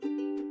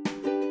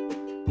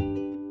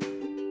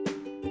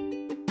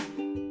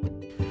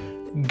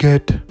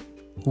get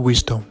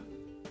wisdom.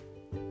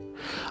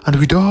 And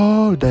with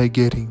all thy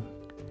getting,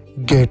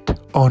 get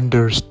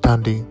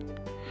understanding.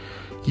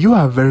 You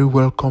are very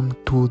welcome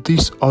to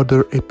this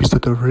other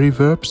episode of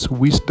Reverb's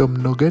Wisdom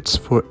Nuggets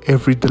for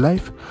Everyday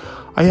Life.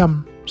 I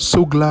am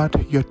so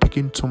glad you're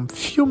taking some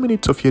few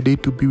minutes of your day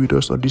to be with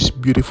us on this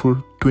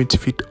beautiful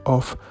 25th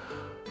of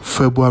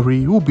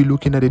February. We'll be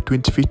looking at the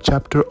 25th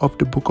chapter of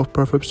the book of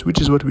Proverbs,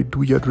 which is what we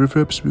do here at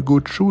Reverbs. We go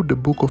through the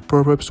book of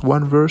Proverbs,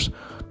 one verse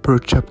per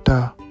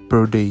chapter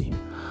per day.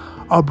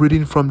 I'll be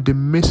reading from the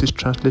Message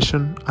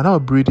translation, and I'll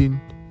be reading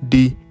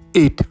the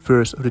 8th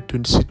verse of the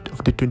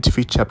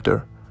 25th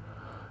chapter.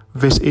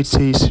 Verse 8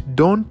 says,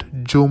 "Don't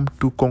jump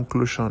to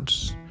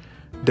conclusions.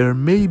 There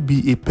may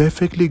be a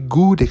perfectly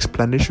good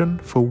explanation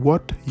for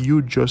what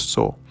you just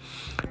saw."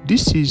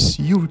 This is,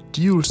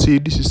 you'll say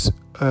this is,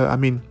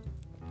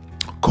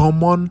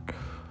 common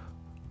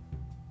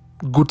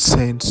good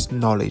sense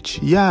knowledge.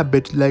 Yeah,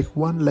 but like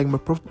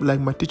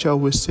my teacher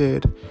always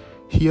said,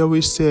 he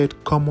always said,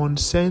 common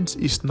sense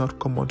is not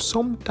common.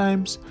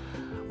 Sometimes,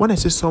 when I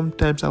say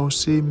sometimes, I will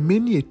say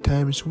many a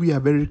times we are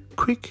very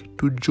quick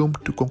to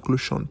jump to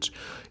conclusions.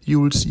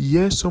 You will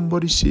hear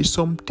somebody say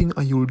something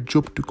and you will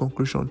jump to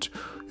conclusions.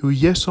 You will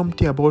hear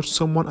something about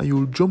someone and you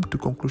will jump to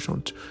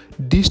conclusions.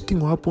 This thing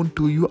will happen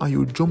to you and you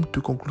will jump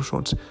to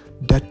conclusions.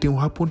 That thing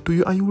will happen to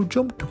you and you will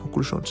jump to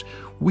conclusions.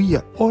 We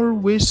are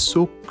always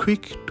so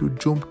quick to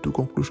jump to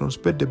conclusions,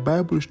 but the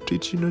Bible is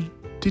teaching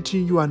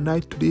you and I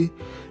today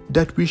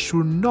that we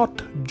should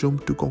not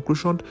jump to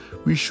conclusions.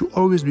 We should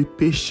always be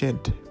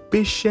patient.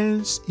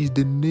 Patience is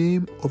the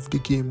name of the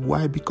game.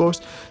 Why?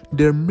 Because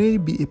there may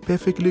be a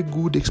perfectly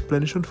good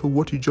explanation for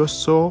what you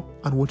just saw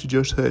and what you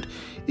just heard.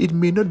 It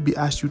may not be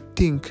as you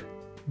think.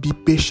 Be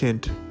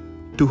patient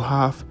to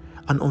have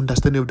an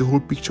understanding of the whole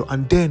picture,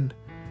 and then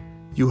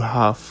you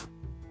have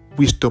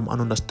wisdom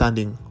and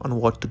understanding on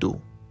what to do.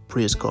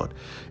 Praise God.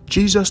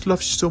 Jesus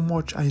loves you so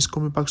much and He's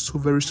coming back so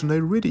very soon. Are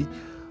you ready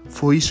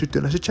for His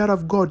return? As a child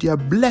of God, you are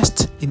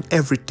blessed in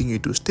everything you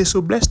do. Stay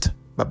so blessed.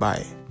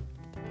 Bye-bye.